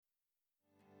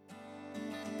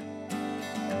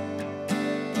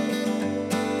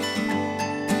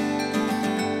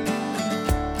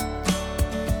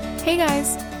Hey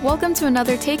guys, welcome to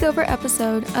another takeover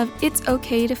episode of It's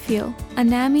Okay to Feel, a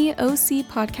NAMI OC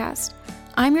podcast.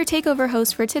 I'm your takeover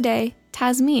host for today,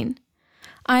 Tazmeen.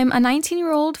 I'm a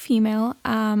 19-year-old female,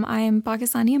 I am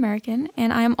Pakistani American,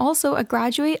 and I am also a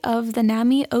graduate of the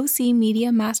NAMI OC Media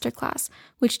Masterclass,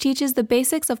 which teaches the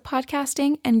basics of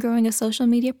podcasting and growing a social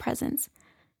media presence.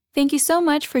 Thank you so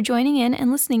much for joining in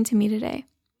and listening to me today.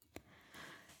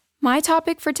 My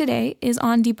topic for today is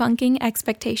on debunking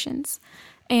expectations.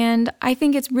 And I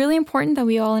think it's really important that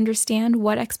we all understand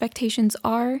what expectations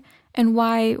are and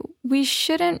why we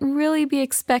shouldn't really be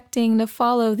expecting to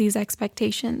follow these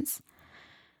expectations.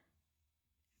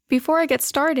 Before I get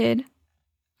started,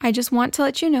 I just want to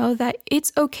let you know that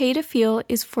It's Okay to Feel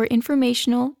is for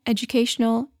informational,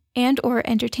 educational, and/or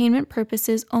entertainment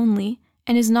purposes only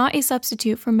and is not a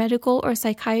substitute for medical or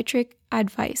psychiatric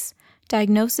advice,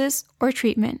 diagnosis, or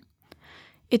treatment.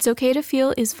 It's Okay to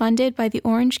Feel is funded by the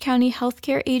Orange County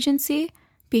Healthcare Agency,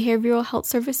 Behavioral Health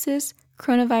Services,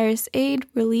 Coronavirus Aid,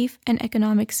 Relief, and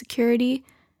Economic Security,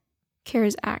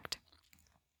 CARES Act.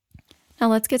 Now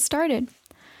let's get started.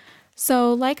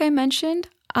 So like I mentioned,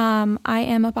 I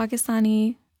am a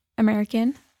Pakistani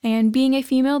American, and being a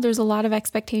female, there's a lot of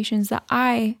expectations that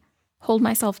I hold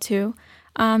myself to.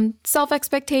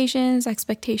 Self-expectations,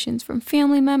 expectations from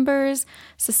family members,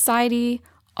 society,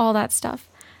 all that stuff.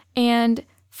 And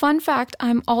fun fact,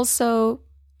 I'm also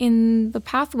in the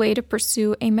pathway to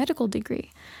pursue a medical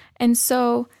degree. And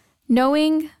so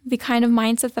knowing the kind of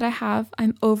mindset that I have,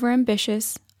 I'm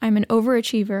overambitious, I'm an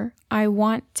overachiever, I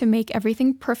want to make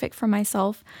everything perfect for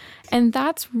myself. And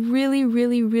that's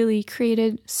really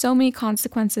created so many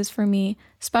consequences for me,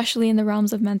 especially in the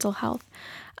realms of mental health.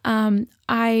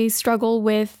 I struggle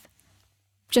with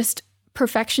just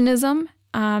perfectionism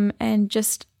and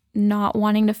just not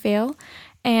wanting to fail.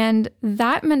 And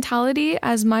that mentality,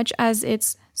 as much as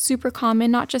it's super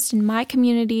common, not just in my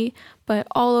community, but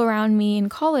all around me in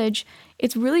college,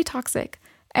 it's really toxic.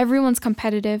 Everyone's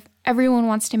competitive. Everyone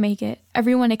wants to make it.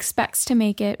 Everyone expects to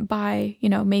make it by,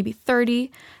 maybe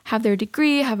 30, have their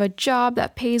degree, have a job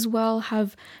that pays well,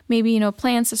 have maybe,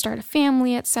 plans to start a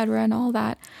family, etc., and all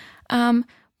that.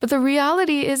 But the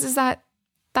reality is that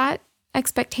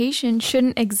expectation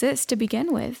shouldn't exist to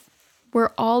begin with.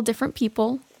 We're all different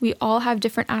people. We all have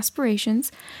different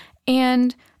aspirations.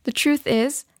 And the truth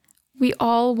is, we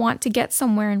all want to get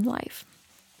somewhere in life.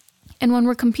 And when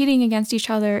we're competing against each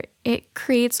other, it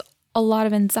creates a lot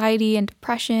of anxiety and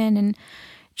depression and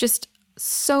just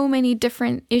so many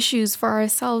different issues for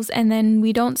ourselves. And then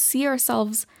we don't see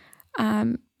ourselves,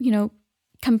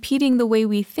 competing the way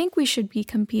we think we should be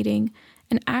competing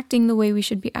and acting the way we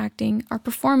should be acting. Our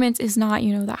performance is not,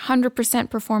 that 100%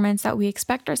 performance that we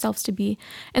expect ourselves to be.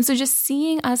 And so just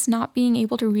seeing us not being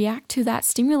able to react to that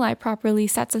stimuli properly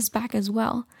sets us back as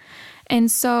well.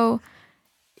 And so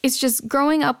it's just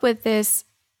growing up with this,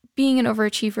 being an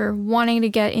overachiever, wanting to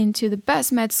get into the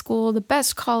best med school, the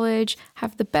best college,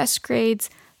 have the best grades,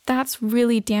 that's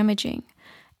really damaging.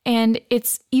 And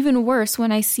it's even worse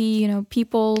when I see,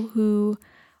 people who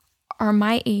are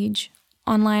my age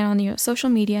online on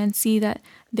social media and see that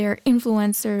they're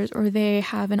influencers or they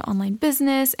have an online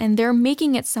business and they're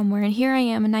making it somewhere. And here I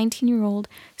am, a 19-year-old,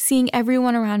 seeing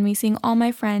everyone around me, seeing all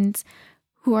my friends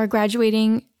who are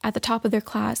graduating at the top of their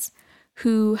class,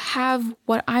 who have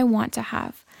what I want to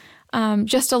have.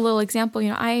 Just a little example,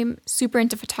 I'm super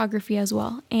into photography as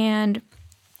well. And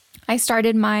I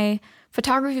started my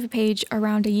photography page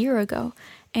around a year ago.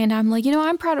 And I'm like,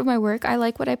 I'm proud of my work. I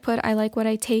like what I put. I like what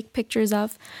I take pictures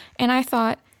of. And I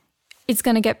thought, it's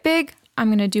going to get big. I'm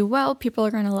going to do well. People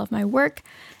are going to love my work.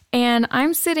 And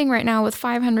I'm sitting right now with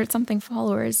 500 something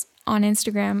followers on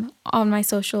Instagram on my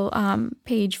social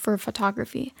page for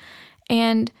photography.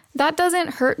 And that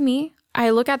doesn't hurt me. I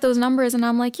look at those numbers and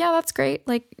I'm like, yeah, that's great.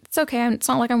 Like, it's okay. It's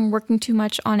not like I'm working too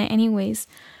much on it anyways.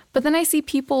 But then I see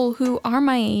people who are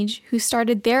my age, who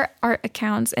started their art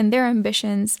accounts and their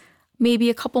ambitions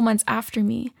maybe a couple months after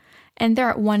me, and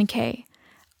they're at 1K.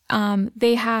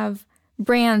 They have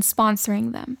brands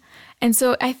sponsoring them. And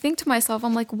so I think to myself,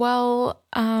 I'm like, well,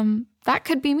 that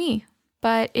could be me,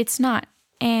 but it's not.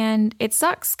 And it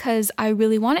sucks because I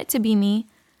really want it to be me,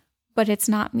 but it's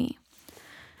not me.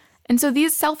 And so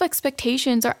these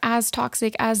self-expectations are as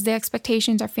toxic as the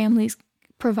expectations our families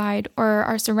provide or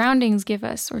our surroundings give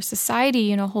us or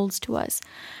society, holds to us.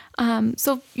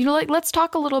 Let's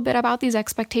talk a little bit about these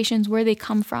expectations, where they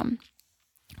come from.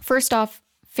 First off,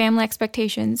 family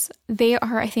expectations. They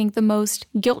are, I think, the most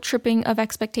guilt-tripping of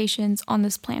expectations on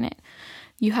this planet.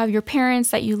 You have your parents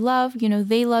that you love,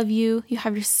 they love you. You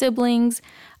have your siblings.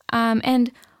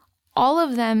 And all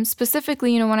of them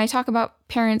specifically, when I talk about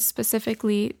parents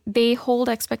specifically, they hold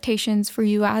expectations for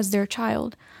you as their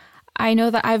child. I know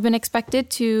that I've been expected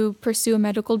to pursue a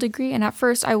medical degree, and at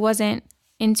first I wasn't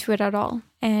into it at all.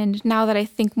 And now that I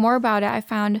think more about it, I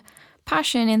found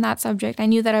passion in that subject. I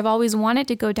knew that I've always wanted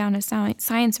to go down a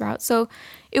science route, so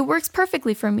it works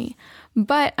perfectly for me.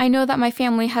 But I know that my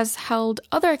family has held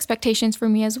other expectations for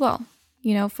me as well.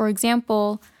 For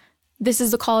example, this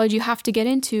is the college you have to get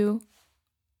into.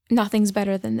 Nothing's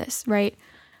better than this, right?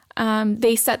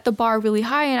 They set the bar really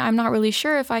high, and I'm not really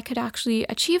sure if I could actually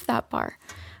achieve that bar.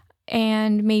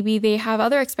 And maybe they have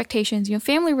other expectations,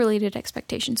 family-related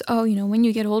expectations. Oh, when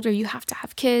you get older, you have to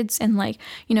have kids and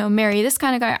marry this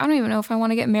kind of guy. I don't even know if I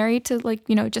want to get married to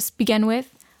just begin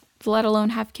with, let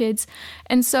alone have kids.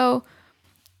 And so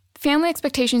family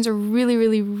expectations are really,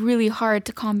 really, really hard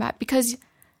to combat because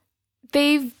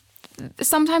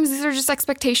sometimes these are just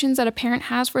expectations that a parent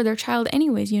has for their child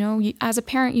anyways. As a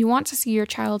parent, you want to see your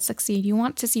child succeed. You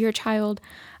want to see your child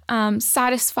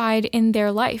satisfied in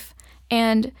their life.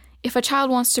 And if a child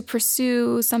wants to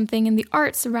pursue something in the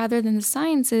arts rather than the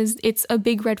sciences, it's a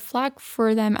big red flag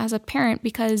for them as a parent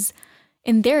because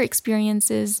in their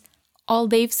experiences, all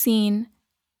they've seen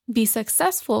be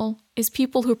successful is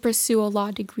people who pursue a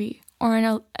law degree or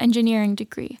an engineering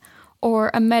degree or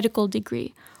a medical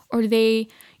degree, or they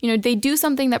do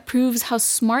something that proves how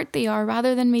smart they are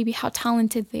rather than maybe how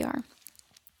talented they are.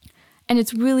 And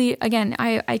it's really, again,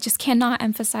 I just cannot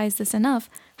emphasize this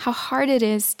enough, how hard it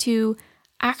is to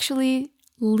actually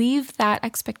leave that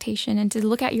expectation and to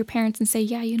look at your parents and say,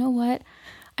 yeah, you know what?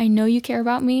 I know you care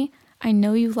about me. I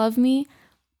know you love me,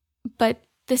 but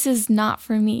this is not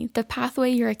for me. The pathway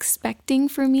you're expecting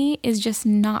for me is just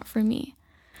not for me.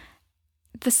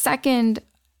 The second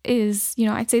is,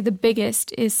 I'd say the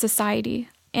biggest is society.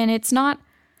 And it's not,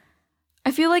 I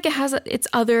feel like it has its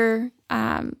other,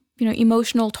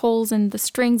 emotional tolls and the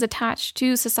strings attached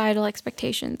to societal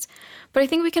expectations. But I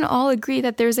think we can all agree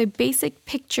that there's a basic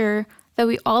picture that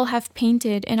we all have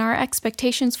painted, and our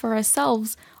expectations for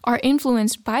ourselves are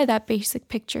influenced by that basic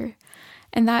picture.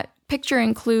 And that picture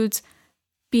includes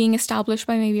being established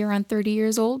by maybe around 30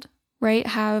 years old, right?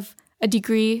 Have a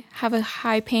degree, have a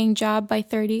high-paying job by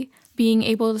 30, being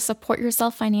able to support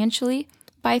yourself financially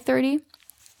by 30.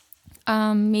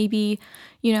 Maybe,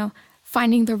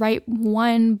 finding the right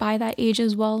one by that age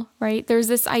as well, right? There's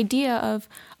this idea of,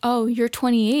 oh, you're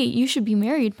 28, you should be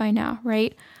married by now,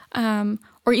 right?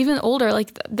 Or even older.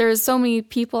 There's so many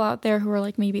people out there who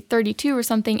are maybe 32 or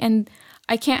something, and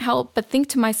I can't help but think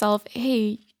to myself,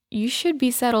 hey, you should be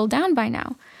settled down by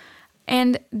now.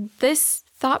 And this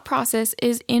thought process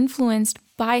is influenced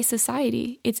by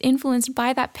society. It's influenced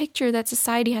by that picture that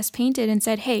society has painted and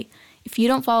said, hey, if you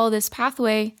don't follow this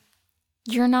pathway,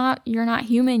 you're not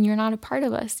human. You're not a part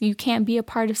of us. You can't be a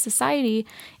part of society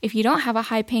if you don't have a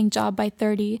high-paying job by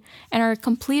 30 and are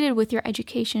completed with your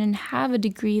education and have a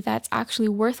degree that's actually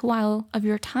worthwhile of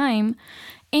your time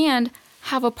and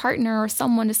have a partner or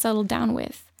someone to settle down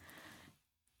with.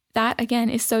 That,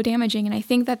 again, is so damaging. And I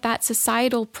think that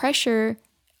societal pressure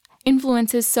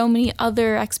influences so many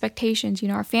other expectations,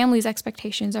 our family's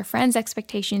expectations, our friends'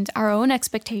 expectations, our own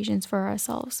expectations for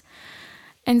ourselves.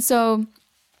 And so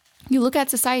you look at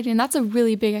society, and that's a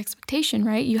really big expectation,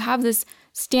 right? You have this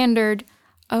standard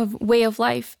of way of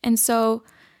life. And so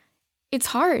it's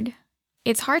hard.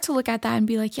 It's hard to look at that and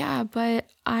be like, yeah, but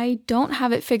I don't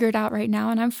have it figured out right now,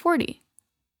 and I'm 40.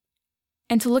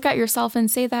 And to look at yourself and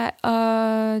say that,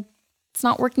 it's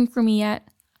not working for me yet.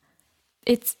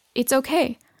 It's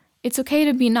okay. It's okay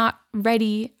to be not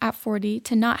ready at 40,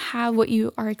 to not have what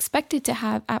you are expected to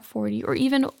have at 40, or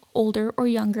even older or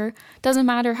younger. Doesn't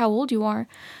matter how old you are.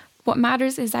 What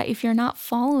matters is that if you're not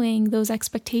following those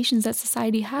expectations that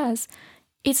society has,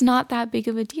 it's not that big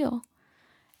of a deal.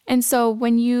 And so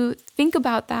when you think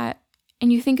about that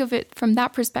and you think of it from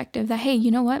that perspective, that, hey,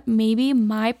 you know what? Maybe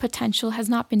my potential has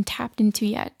not been tapped into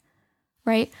yet,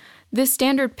 right? This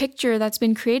standard picture that's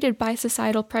been created by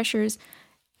societal pressures,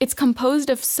 it's composed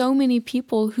of so many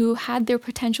people who had their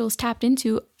potentials tapped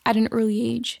into at an early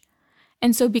age.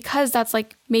 And so because that's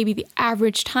maybe the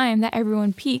average time that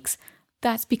everyone peaks,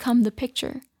 that's become the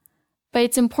picture. But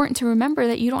it's important to remember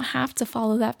that you don't have to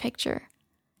follow that picture.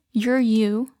 You're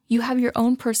you. You have your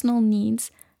own personal needs.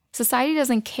 Society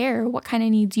doesn't care what kind of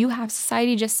needs you have.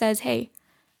 Society just says, hey,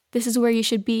 this is where you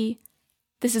should be.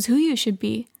 This is who you should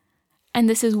be. And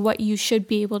this is what you should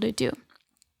be able to do.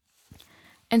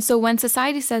 And so when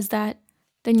society says that,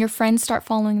 then your friends start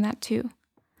following that too.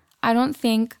 I don't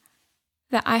think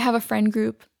that I have a friend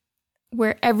group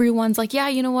where everyone's like, yeah,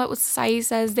 you know what society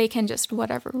says, they can just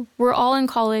whatever. We're all in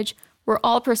college. We're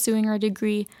all pursuing our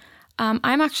degree.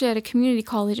 I'm actually at a community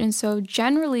college, and so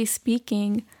generally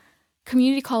speaking,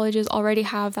 community colleges already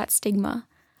have that stigma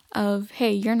of,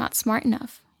 hey, you're not smart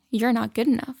enough, you're not good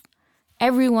enough.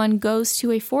 Everyone goes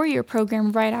to a 4-year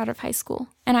program right out of high school,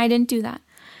 and I didn't do that.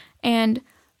 And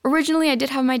originally I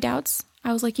did have my doubts.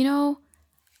 I was like,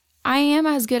 I am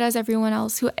as good as everyone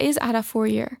else who is at a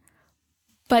 4-year,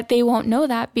 but they won't know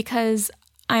that because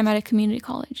I'm at a community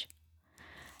college.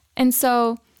 And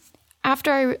so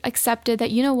after I accepted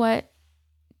that,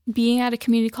 being at a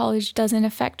community college doesn't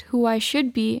affect who I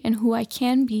should be and who I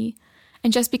can be,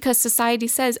 and just because society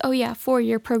says,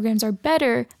 4-year programs are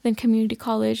better than community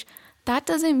college, that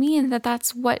doesn't mean that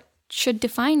that's what should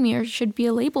define me or should be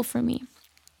a label for me.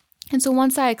 And so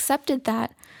once I accepted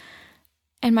that,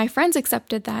 and my friends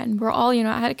accepted that, and we're all,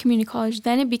 at a community college,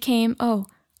 then it became,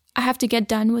 I have to get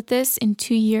done with this in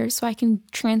 2 years so I can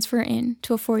transfer in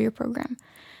to a 4-year program.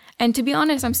 And to be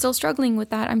honest, I'm still struggling with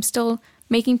that. I'm still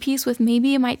making peace with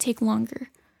maybe it might take longer.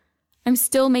 I'm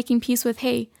still making peace with,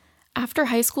 hey, after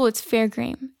high school, it's fair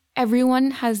game.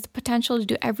 Everyone has the potential to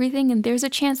do everything, and there's a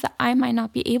chance that I might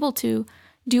not be able to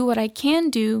do what I can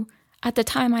do at the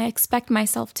time I expect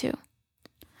myself to.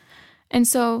 And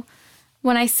so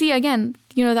when I see, again,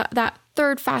 that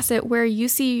third facet where you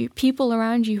see people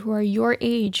around you who are your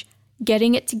age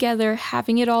getting it together,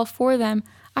 having it all for them.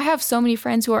 I have so many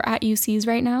friends who are at UCs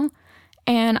right now,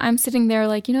 and I'm sitting there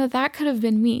like, that could have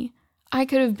been me. I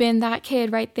could have been that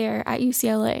kid right there at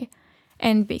UCLA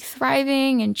and be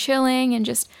thriving and chilling and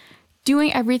just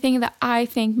doing everything that I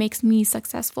think makes me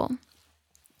successful.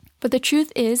 But the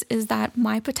truth is that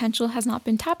my potential has not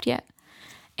been tapped yet.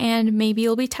 And maybe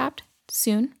it'll be tapped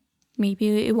soon.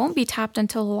 Maybe it won't be tapped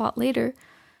until a lot later.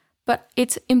 But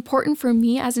it's important for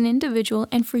me as an individual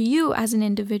and for you as an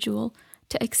individual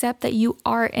to accept that you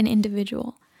are an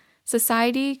individual.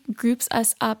 Society groups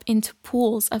us up into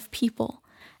pools of people.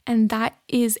 And that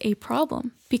is a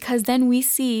problem because then we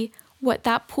see what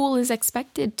that pool is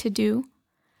expected to do.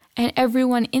 And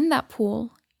everyone in that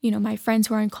pool, my friends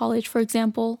who are in college, for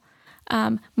example,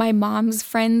 my mom's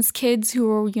friends' kids who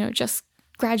are, just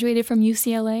graduated from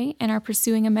UCLA and are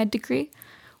pursuing a med degree,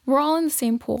 we're all in the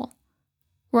same pool.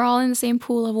 We're all in the same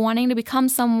pool of wanting to become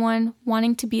someone,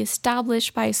 wanting to be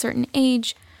established by a certain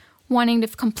age, wanting to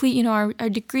complete, our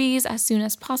degrees as soon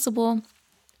as possible.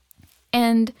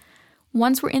 And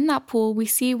once we're in that pool, we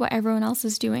see what everyone else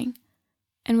is doing.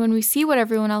 And when we see what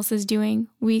everyone else is doing,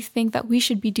 we think that we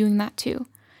should be doing that too.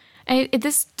 And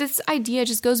this idea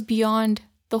just goes beyond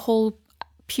the whole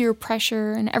peer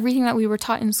pressure and everything that we were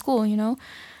taught in school,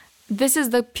 This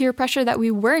is the peer pressure that we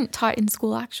weren't taught in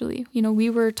school, actually. We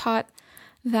were taught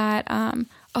that,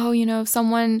 if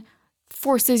someone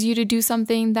forces you to do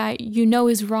something that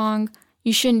is wrong,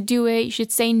 you shouldn't do it, you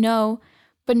should say no.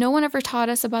 But no one ever taught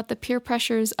us about the peer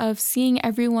pressures of seeing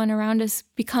everyone around us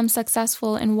become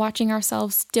successful and watching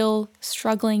ourselves still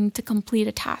struggling to complete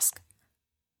a task.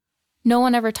 No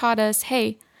one ever taught us,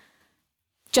 hey,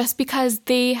 just because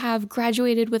they have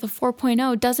graduated with a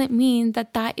 4.0 doesn't mean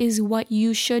that that is what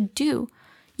you should do.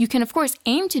 You can, of course,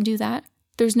 aim to do that.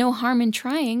 There's no harm in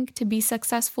trying to be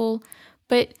successful,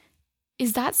 but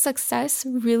is that success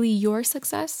really your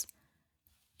success?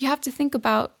 You have to think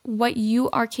about what you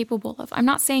are capable of. I'm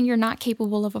not saying you're not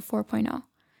capable of a 4.0,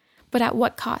 but at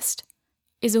what cost?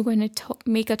 Is it going to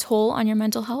make a toll on your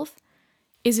mental health?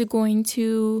 Is it going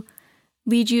to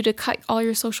lead you to cut all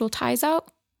your social ties out?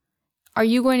 Are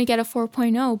you going to get a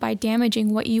 4.0 by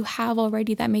damaging what you have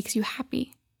already that makes you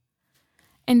happy?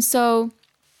 And so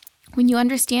when you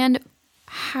understand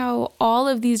how all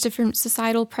of these different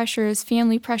societal pressures,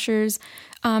 family pressures,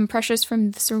 pressures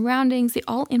from the surroundings, they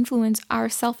all influence our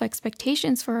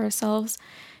self-expectations for ourselves,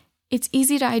 it's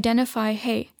easy to identify,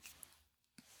 hey,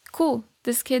 cool,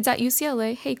 this kid's at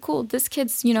UCLA. Hey, cool, this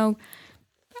kid's,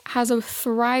 has a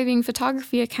thriving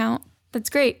photography account. That's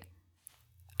great.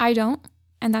 I don't,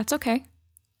 and that's okay.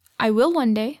 I will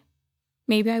one day.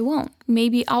 Maybe I won't.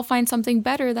 Maybe I'll find something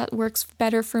better that works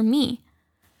better for me.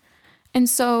 And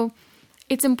so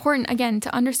it's important, again,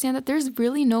 to understand that there's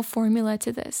really no formula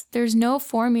to this. There's no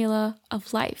formula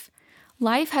of life.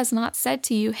 Life has not said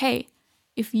to you, hey,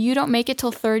 if you don't make it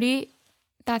till 30,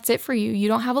 that's it for you. You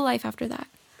don't have a life after that.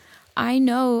 I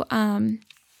know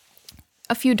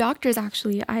a few doctors,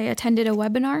 actually. I attended a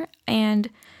webinar, and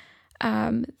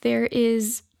there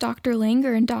is Dr.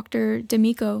 Langer and Dr.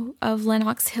 D'Amico of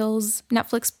Lenox Hill's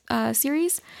Netflix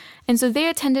series. And so they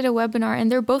attended a webinar, and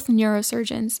they're both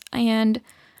neurosurgeons. And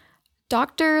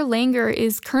Dr. Langer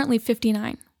is currently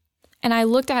 59. And I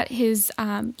looked at his,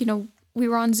 we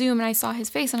were on Zoom and I saw his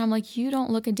face and I'm like, you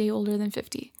don't look a day older than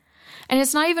 50. And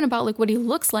it's not even about like what he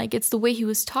looks like. It's the way he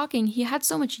was talking. He had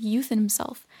so much youth in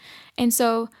himself. And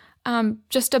so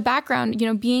just a background,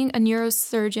 being a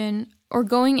neurosurgeon or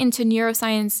going into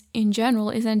neuroscience in general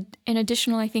is an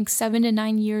additional, I think, 7 to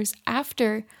 9 years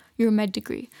after your med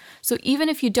degree. So even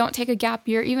if you don't take a gap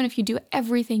year, even if you do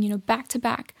everything, back to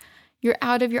back, you're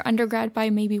out of your undergrad by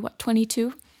maybe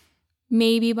 22?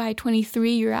 Maybe by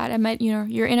 23, you're at a med,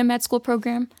 you're in a med school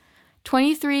program.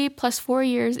 23 plus 4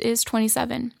 years is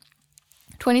 27.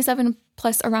 27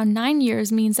 plus around 9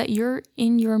 years means that you're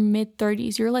in your mid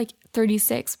 30s. You're like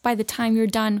 36 by the time you're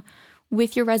done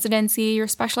with your residency, your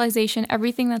specialization,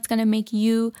 everything that's going to make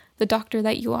you the doctor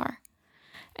that you are.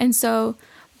 And so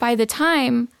by the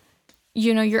time,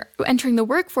 you're entering the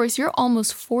workforce, you're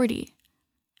almost 40.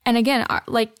 And again,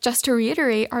 just to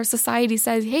reiterate, our society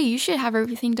says, hey, you should have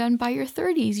everything done by your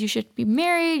 30s. You should be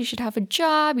married, you should have a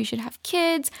job, you should have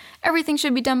kids. Everything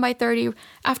should be done by 30.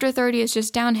 After 30, it's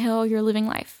just downhill, you're living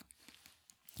life.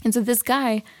 And so this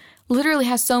guy literally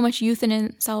has so much youth in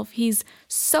himself. He's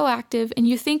so active. And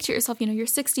you think to yourself, you're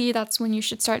 60, that's when you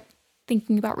should start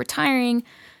thinking about retiring.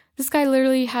 This guy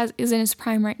literally is in his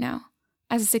prime right now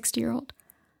as a 60-year-old.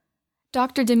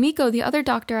 Dr. D'Amico, the other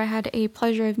doctor I had a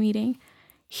pleasure of meeting,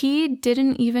 he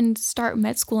didn't even start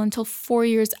med school until 4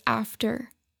 years after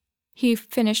he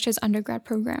finished his undergrad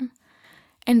program.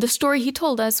 And the story he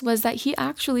told us was that he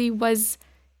actually was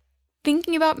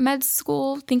thinking about med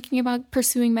school, thinking about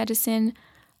pursuing medicine,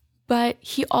 but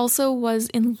he also was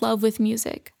in love with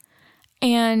music.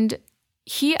 And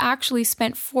he actually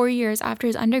spent 4 years after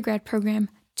his undergrad program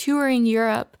touring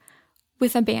Europe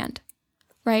with a band,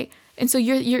 right? And so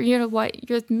you're what?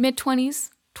 You're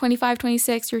mid-20s, 25,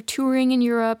 26, you're touring in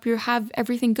Europe, you have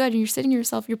everything good, and you're sitting to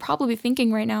yourself, you're probably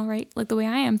thinking right now, right? Like the way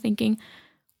I am thinking,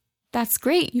 that's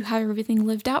great. You have everything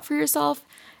lived out for yourself.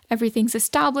 Everything's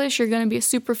established. You're going to be a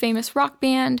super famous rock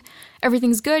band.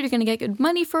 Everything's good. You're going to get good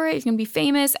money for it. You're going to be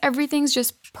famous. Everything's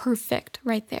just perfect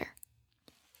right there.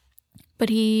 But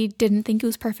he didn't think it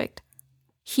was perfect.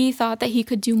 He thought that he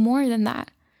could do more than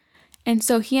that. And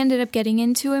so he ended up getting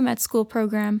into a med school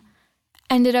program,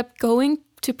 ended up going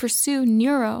to pursue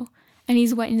neuro, and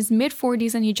he's in his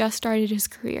mid-40s and he just started his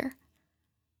career.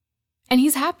 And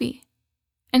he's happy.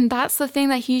 And that's the thing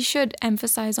that he should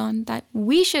emphasize on, that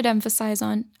we should emphasize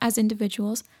on as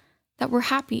individuals, that we're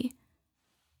happy.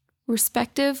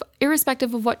 Irrespective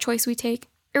of what choice we take,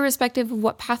 irrespective of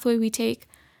what pathway we take,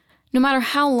 no matter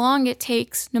how long it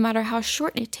takes, no matter how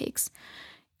short it takes.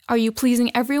 Are you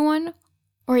pleasing everyone,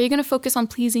 or are you going to focus on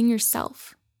pleasing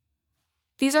yourself?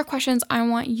 These are questions I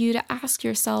want you to ask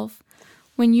yourself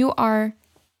when you are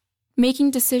making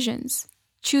decisions,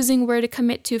 choosing where to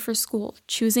commit to for school,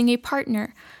 choosing a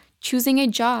partner, choosing a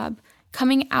job,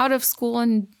 coming out of school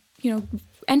and,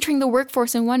 entering the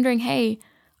workforce and wondering, hey,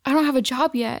 I don't have a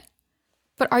job yet,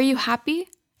 but are you happy?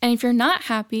 And if you're not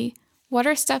happy, what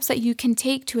are steps that you can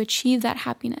take to achieve that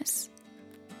happiness?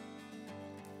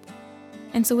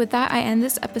 And so with that, I end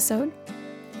this episode.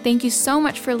 Thank you so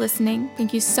much for listening.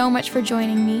 Thank you so much for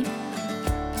joining me.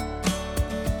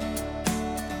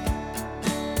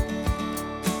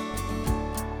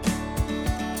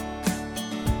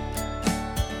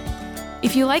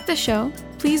 If you like the show,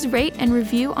 please rate and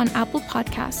review on Apple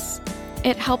Podcasts.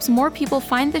 It helps more people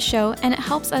find the show, and it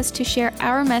helps us to share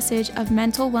our message of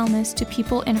mental wellness to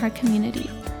people in our community.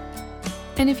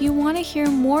 And if you want to hear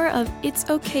more of It's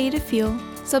Okay to Feel,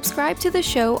 subscribe to the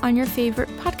show on your favorite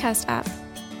podcast app.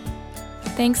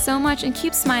 Thanks so much and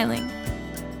keep smiling.